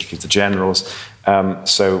specifically the generals.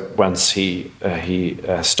 So once he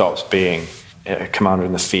stops being a commander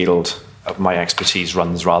in the field, my expertise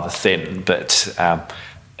runs rather thin, but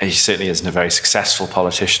he certainly isn't a very successful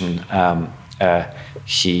politician.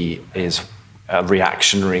 He is a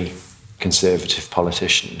reactionary conservative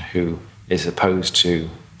politician who is opposed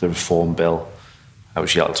to the Reform Bill,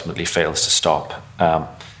 which he ultimately fails to stop.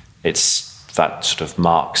 It's that sort of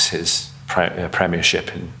marks his premiership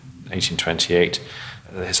in 1828,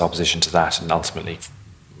 his opposition to that, and ultimately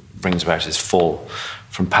brings about his fall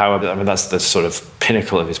from power. I mean, that's the sort of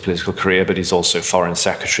pinnacle of his political career, but he's also foreign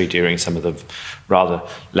secretary during some of the rather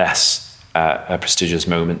less prestigious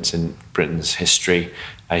moments in Britain's history.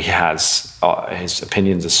 He has his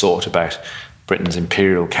opinions are sought about Britain's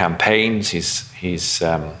imperial campaigns. He's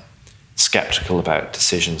sceptical about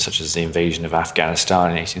decisions such as the invasion of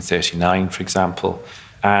Afghanistan in 1839, for example.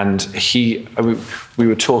 And we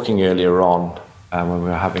were talking earlier on when we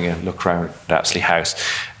were having a look around at Apsley House,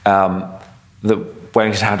 that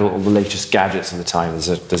Wellington had all the latest gadgets at the time.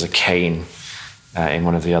 There's a cane in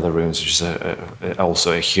one of the other rooms, which is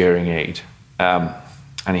also a hearing aid.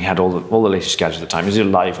 And he had all the latest gadgets at the time. He's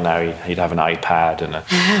alive now. He'd have an iPad and an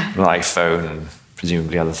iPhone and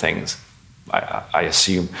presumably other things, I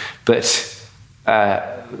assume. But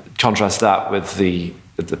contrast that with the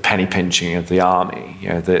penny pinching of the army.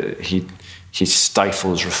 He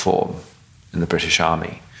stifles reform in the British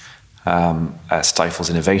Army, stifles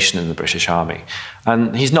innovation in the British Army,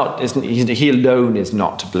 and he alone is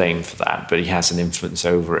not to blame for that, but he has an influence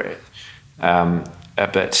over it.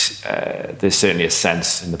 But there's certainly a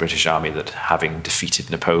sense in the British Army that, having defeated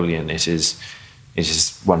Napoleon, it is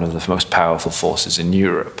one of the most powerful forces in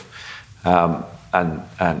Europe,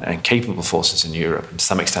 and capable forces in Europe. And to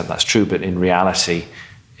some extent that's true, but in reality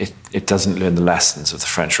it doesn't learn the lessons of the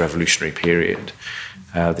French Revolutionary period.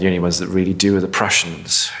 The only ones that really do are the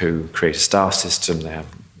Prussians, who create a star system. They have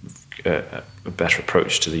a better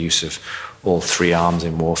approach to the use of all three arms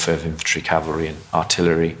in warfare, of infantry, cavalry and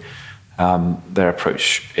artillery. Their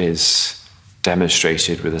approach is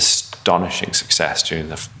demonstrated with astonishing success during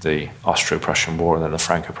the Austro-Prussian War and then the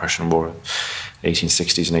Franco-Prussian War of the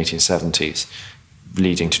 1860s and 1870s,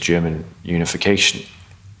 leading to German unification.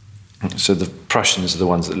 So the Prussians are the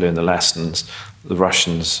ones that learn the lessons. The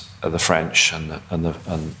Russians, the French, and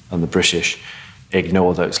the British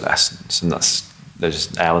ignore those lessons, and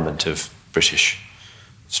there's an element of British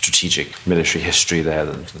strategic military history there.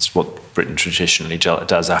 That's what Britain traditionally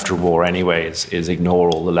does after a war anyway, is ignore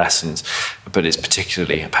all the lessons, but it's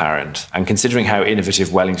particularly apparent. And considering how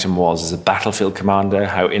innovative Wellington was as a battlefield commander,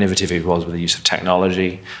 how innovative he was with the use of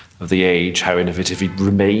technology of the age, how innovative he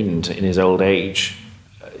remained in his old age,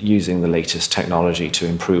 using the latest technology to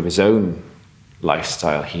improve his own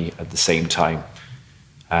lifestyle, he at the same time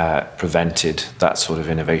prevented that sort of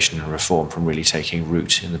innovation and reform from really taking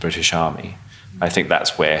root in the British Army. I think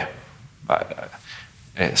that's where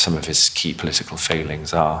some of his key political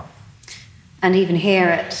failings are. And even here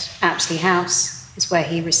at Apsley House is where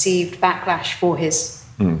he received backlash for his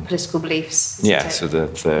political beliefs. Yeah, so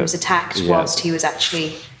he was attacked whilst he was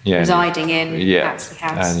actually residing in Apsley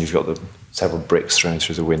House. And you've got several bricks thrown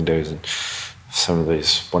through the windows, and some of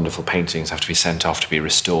these wonderful paintings have to be sent off to be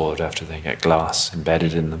restored after they get glass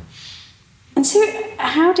embedded in them. And so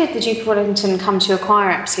how did the Duke of Wellington come to acquire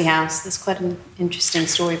Apsley House? There's quite an interesting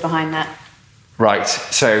story behind that. Right,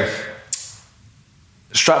 so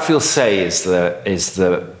Stratfield Say is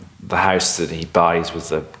the house that he buys with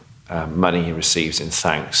the money he receives in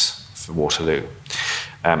thanks for Waterloo.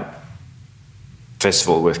 First of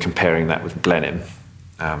all, worth comparing that with Blenheim,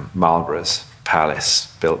 Marlborough's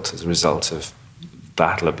palace, built as a result of the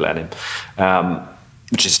Battle of Blenheim,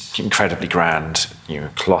 which is incredibly grand,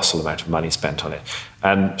 colossal amount of money spent on it.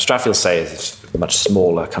 And Stratfield Say is a much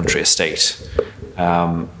smaller country estate,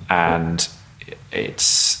 and it's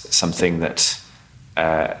something that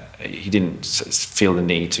he didn't feel the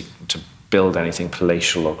need to build anything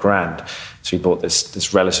palatial or grand. So he bought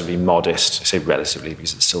this relatively modest, I say relatively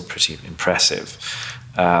because it's still pretty impressive,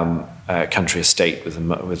 country estate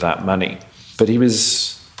with that money. But he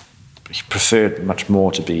preferred much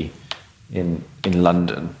more to be in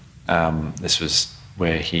London. This was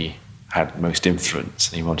where he had most influence,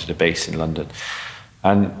 and he wanted a base in London.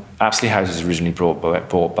 And Apsley House was originally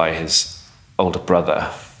bought by his older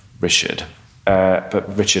brother, Richard.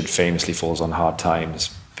 But Richard famously falls on hard times.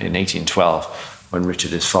 In 1812, when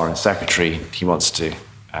Richard is Foreign Secretary, he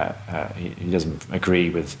doesn't agree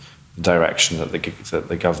with the direction that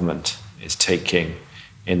the government is taking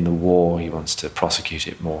in the war. He wants to prosecute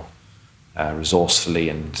it more resourcefully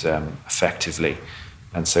and effectively.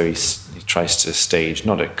 And so he tries to stage,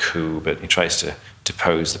 not a coup, but he tries to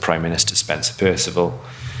depose the Prime Minister, Spencer Perceval.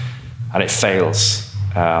 And it fails.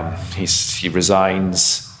 He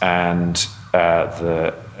resigns, and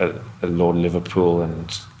Lord Liverpool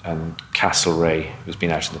and Castlereagh, who's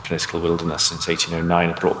been out in the political wilderness since 1809,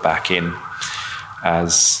 are brought back in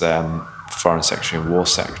as Foreign Secretary and War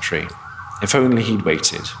Secretary. If only he'd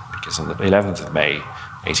waited, because on the 11th of May,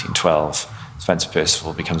 1812, Spencer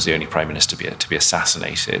Perceval becomes the only Prime Minister to be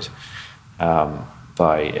assassinated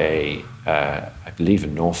by I believe, a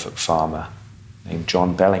Norfolk farmer named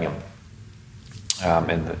John Bellingham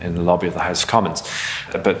in the lobby of the House of Commons.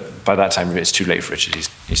 But by that time, it's too late for Richard.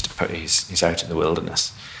 He's out in the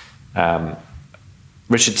wilderness.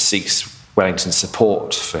 Richard seeks Wellington's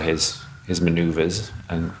support for his manoeuvres,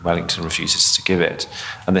 and Wellington refuses to give it.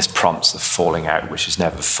 And this prompts the falling out, which is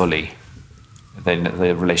never fully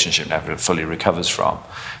the relationship never fully recovers from.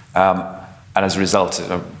 And as a result,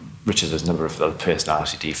 Richard has a number of other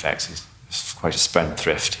personality defects. He's quite a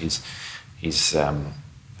spendthrift. He's got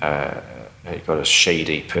a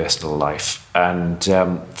shady personal life and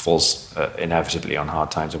falls inevitably on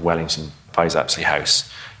hard times. And Wellington buys Apsley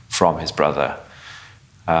House from his brother,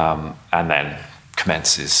 and then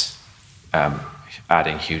commences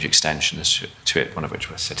adding huge extensions to it, one of which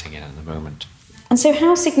we're sitting in at the moment. And so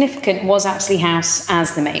how significant was Apsley House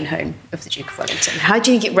as the main home of the Duke of Wellington? How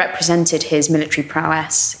do you think it represented his military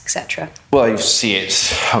prowess, etc.? Well, you see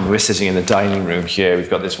it. We're sitting in the dining room here. We've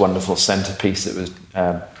got this wonderful centrepiece that was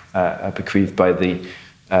bequeathed by the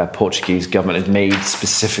Portuguese government. It's made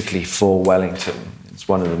specifically for Wellington. It's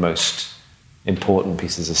one of the most important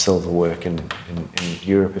pieces of silver work in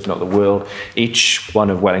Europe, if not the world. Each one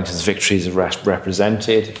of Wellington's victories are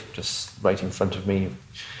represented, just right in front of me.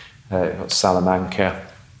 Got Salamanca.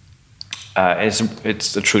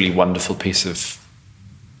 It's a truly wonderful piece of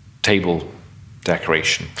table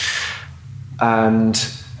decoration. And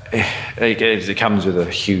it comes with a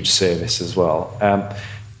huge service as well.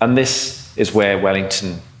 And this is where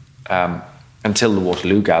Wellington, until the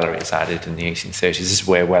Waterloo Gallery is added in the 1830s, this is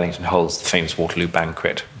where Wellington holds the famous Waterloo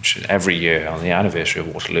Banquet, which every year on the anniversary of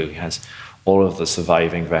Waterloo, he has all of the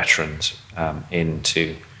surviving veterans in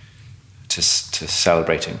to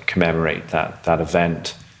celebrate and commemorate that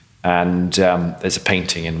event. And there's a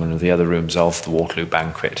painting in one of the other rooms of the Waterloo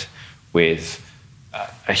Banquet with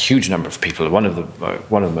a huge number of people. One of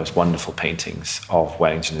the most wonderful paintings of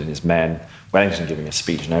Wellington and his men. Wellington giving a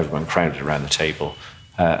speech and everyone crowded around the table.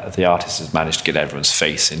 The artist has managed to get everyone's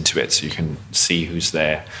face into it, so you can see who's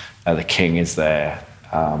there. The king is there.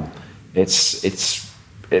 It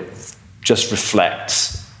just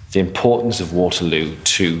reflects the importance of Waterloo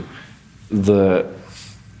to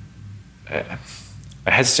I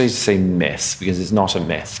hesitate to say myth, because it's not a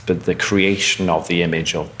myth, but the creation of the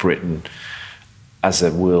image of Britain as a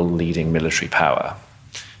world-leading military power.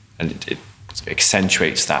 And it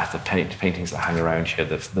accentuates that. The paintings that hang around here,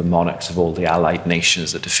 the monarchs of all the allied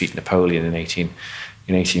nations that defeat Napoleon in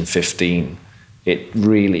 1815, it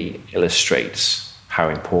really illustrates how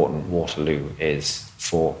important Waterloo is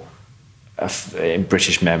in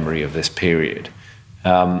British memory of this period.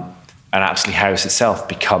 And Apsley House itself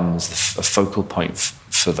becomes a focal point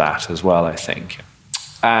for that as well, I think.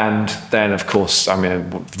 And then, of course, the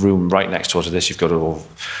room right next door to this, you've got all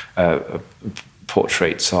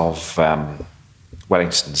portraits of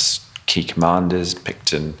Wellington's key commanders,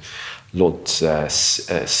 Picton, Lord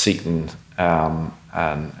Seaton, and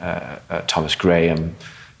Thomas Graham,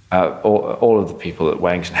 all of the people that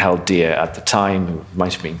Wellington held dear at the time, who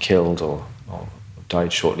might have been killed or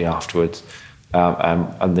died shortly afterwards.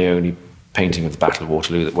 And the only painting of the Battle of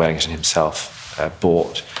Waterloo that Wellington himself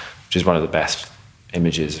bought, which is one of the best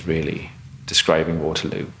images, really, describing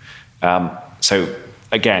Waterloo. So,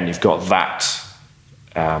 again, you've got that,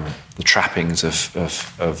 the trappings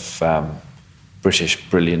of British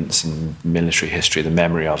brilliance and military history, the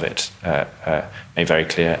memory of it, made very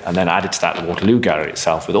clear. And then added to that, the Waterloo Gallery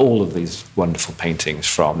itself, with all of these wonderful paintings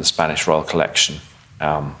from the Spanish Royal Collection.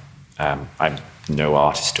 I'm no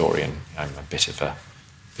art historian. I'm a bit of a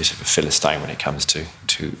Philistine when it comes to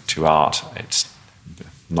art.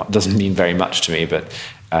 Doesn't mean very much to me, but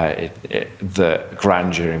the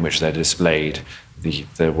grandeur in which they're displayed,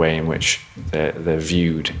 the way in which they're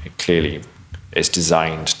viewed, it clearly is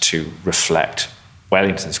designed to reflect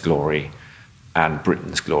Wellington's glory and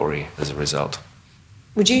Britain's glory as a result.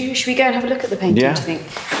 Should we go and have a look at the painting, do you think?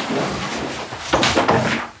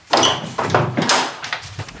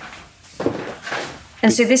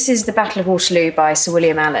 And so this is the Battle of Waterloo by Sir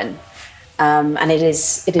William Allen, and it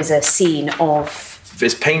is a scene of...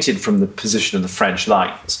 It's painted from the position of the French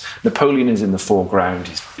lines. Napoleon is in the foreground.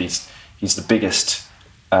 He's the biggest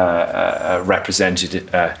represented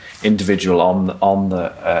individual on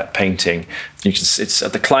the painting. It's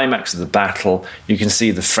at the climax of the battle. You can see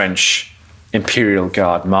the French Imperial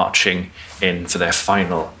Guard marching in for their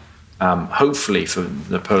final, hopefully for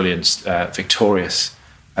Napoleon's victorious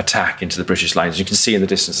attack into the British lines. You can see in the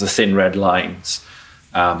distance the thin red lines.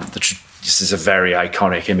 This is a very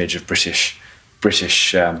iconic image of British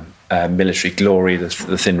military glory. The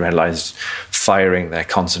thin red lines firing their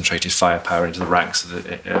concentrated firepower into the ranks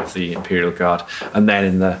of the Imperial Guard, and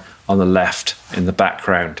then on the left in the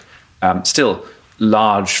background, still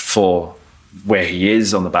large for where he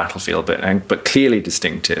is on the battlefield, but clearly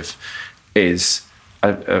distinctive, is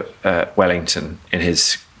Wellington in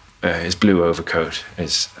his blue overcoat,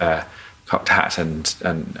 his cocked hat, and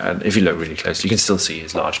if you look really closely, you can still see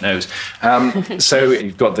his large nose. So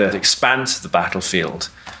you've got the expanse of the battlefield,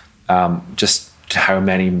 just how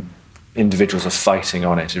many individuals are fighting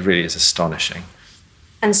on it. It really is astonishing.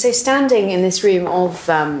 And so standing in this room of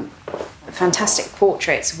fantastic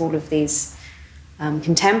portraits of all of these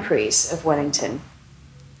contemporaries of Wellington,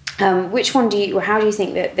 how do you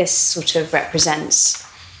think that this sort of represents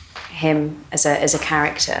him as a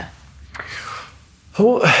character?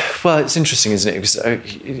 Well, it's interesting, isn't it? Because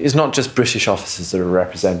it's not just British officers that are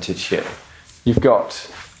represented here. You've got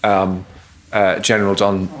General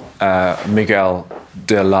Don Miguel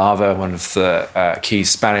de Lava, one of the key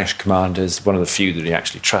Spanish commanders, one of the few that he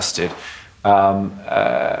actually trusted. You've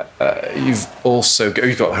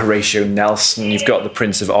got Horatio Nelson. You've got the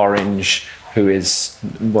Prince of Orange, who is,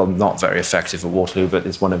 well, not very effective at Waterloo, but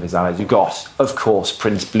is one of his allies. You've got, of course,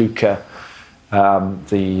 Prince Blucher,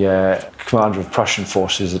 the commander of Prussian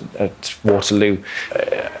forces at Waterloo.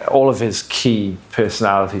 All of his key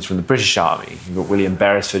personalities from the British Army. You've got William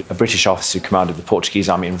Beresford, a British officer who commanded the Portuguese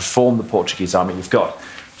army and reformed the Portuguese army. You've got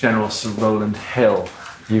General Sir Rowland Hill.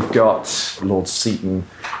 You've got Lord Seaton.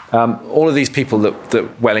 All of these people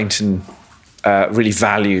that Wellington really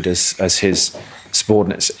valued as his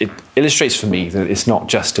subordinates. It illustrates for me that it's not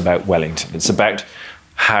just about Wellington. It's about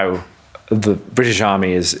how the British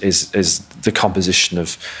Army is the composition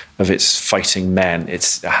of its fighting men.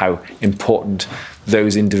 It's how important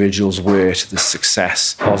those individuals were to the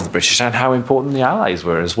success of the British, and how important the Allies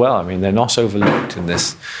were as well. I mean, they're not overlooked in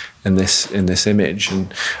this image.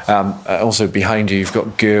 And also behind you, you've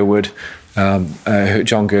got Gurwood,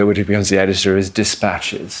 John Gurwood, who becomes the editor of his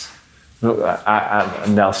dispatches.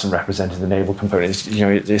 And Nelson represented the naval component.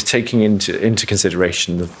 It's taking into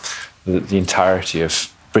consideration the entirety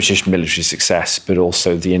of British military success, but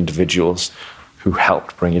also the individuals who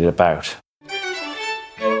helped bring it about.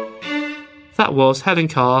 That was Helen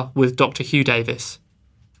Carr with Dr. Hugh Davis.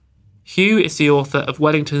 Hugh is the author of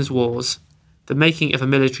Wellington's Wars, The Making of a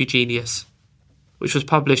Military Genius, which was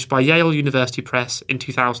published by Yale University Press in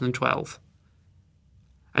 2012.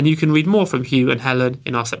 And you can read more from Hugh and Helen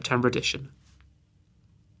in our September edition.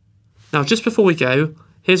 Now, just before we go,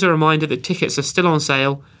 here's a reminder that tickets are still on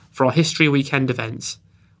sale for our History Weekend events,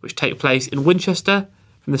 which take place in Winchester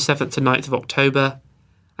from the 7th to 9th of October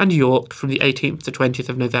and York from the 18th to 20th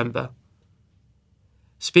of November.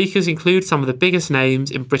 Speakers include some of the biggest names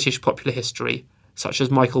in British popular history, such as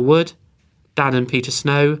Michael Wood, Dan and Peter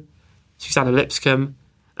Snow, Susanna Lipscomb,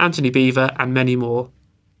 Anthony Beaver, and many more.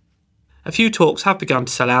 A few talks have begun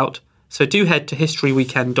to sell out, so do head to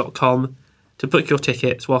historyweekend.com to book your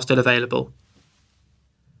tickets while still available.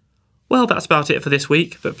 Well, that's about it for this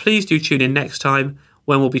week, but please do tune in next time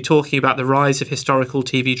when we'll be talking about the rise of historical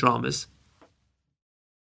TV dramas.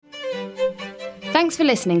 Thanks for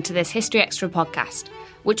listening to this History Extra podcast,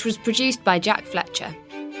 which was produced by Jack Fletcher.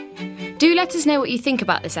 Do let us know what you think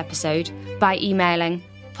about this episode by emailing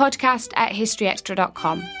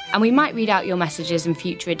podcast@historyextra.com, and we might read out your messages in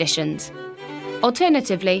future editions.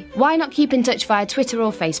 Alternatively, why not keep in touch via Twitter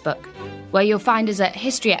or Facebook, where you'll find us at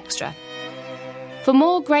History Extra. For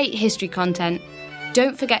more great history content,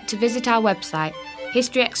 don't forget to visit our website,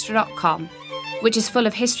 historyextra.com, which is full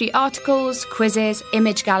of history articles, quizzes,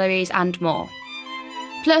 image galleries, and more.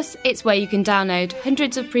 Plus, it's where you can download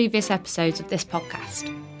hundreds of previous episodes of this podcast.